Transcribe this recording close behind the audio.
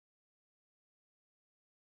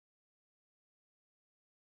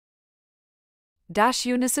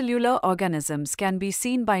Unicellular organisms can be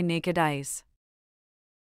seen by naked eyes.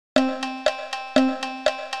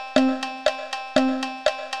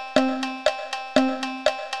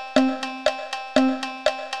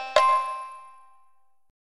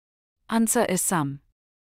 Answer is some.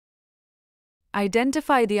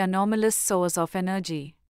 Identify the anomalous source of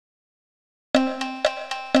energy.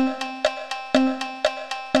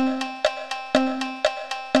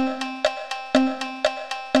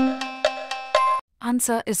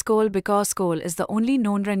 Answer is coal because coal is the only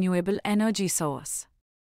known renewable energy source.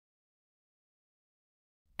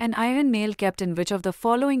 An iron nail kept in which of the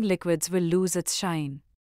following liquids will lose its shine?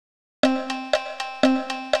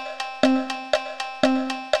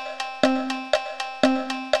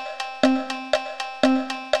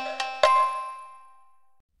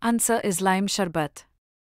 Answer is lime sharbat.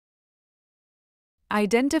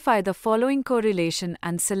 Identify the following correlation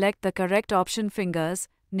and select the correct option: fingers,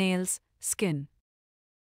 nails, skin.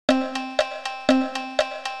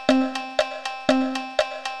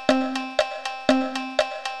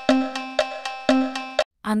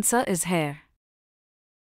 Answer is hair.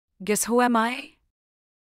 Guess who am I?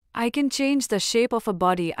 I can change the shape of a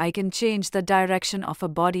body, I can change the direction of a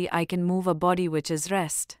body, I can move a body which is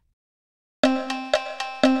rest.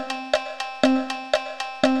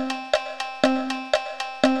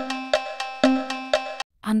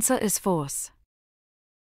 Answer is force.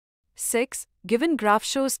 6. Given graph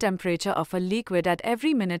shows temperature of a liquid at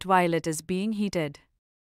every minute while it is being heated.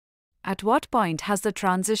 At what point has the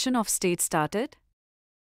transition of state started?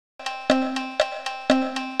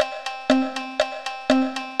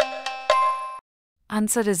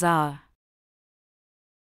 Answer is R.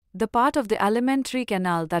 The part of the alimentary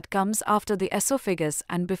canal that comes after the esophagus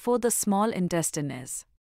and before the small intestine is.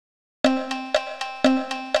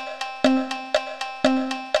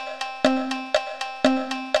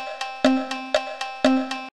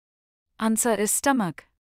 Answer is stomach.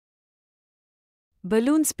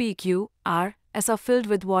 Balloons P, Q, R, S are filled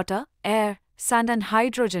with water, air, sand and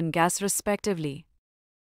hydrogen gas respectively.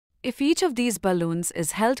 If each of these balloons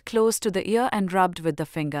is held close to the ear and rubbed with the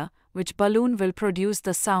finger, which balloon will produce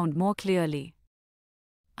the sound more clearly?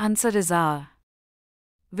 Answer is R.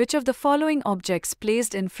 Which of the following objects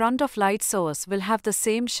placed in front of light source will have the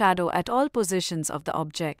same shadow at all positions of the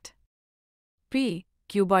object? P.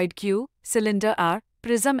 Cuboid Q, cylinder R,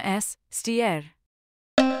 prism S, sphere.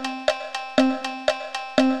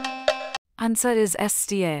 Answer is S,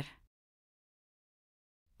 sphere.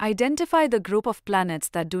 Identify the group of planets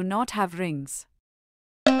that do not have rings.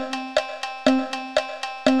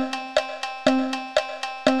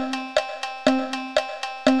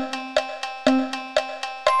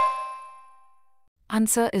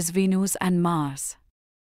 Answer is Venus and Mars.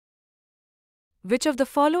 Which of the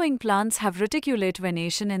following plants have reticulate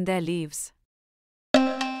venation in their leaves?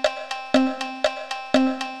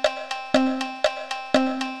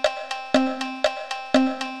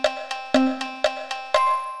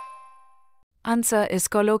 Answer is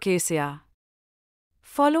Colocasia.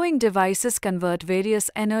 Following devices convert various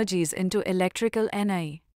energies into electrical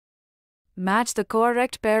energy. Match the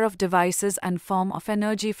correct pair of devices and form of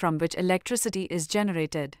energy from which electricity is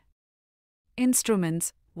generated.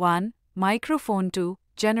 Instruments: 1. Microphone. 2.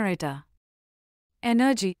 Generator.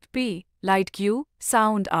 Energy: P. Light. Q.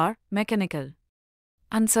 Sound. R. Mechanical.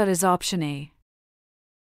 Answer is option A.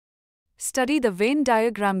 Study the Venn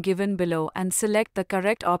diagram given below and select the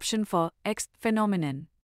correct option for X phenomenon.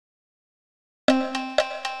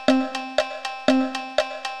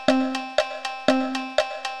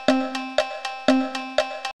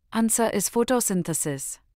 Answer is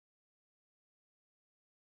photosynthesis.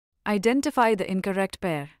 Identify the incorrect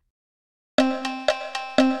pair.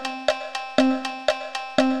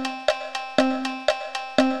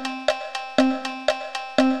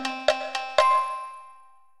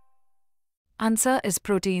 Answer is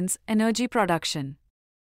proteins, energy production.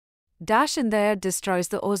 Dash in the air destroys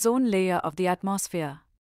the ozone layer of the atmosphere.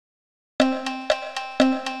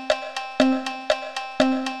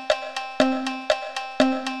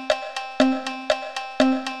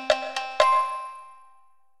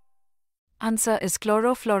 Answer is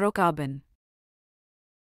chlorofluorocarbon.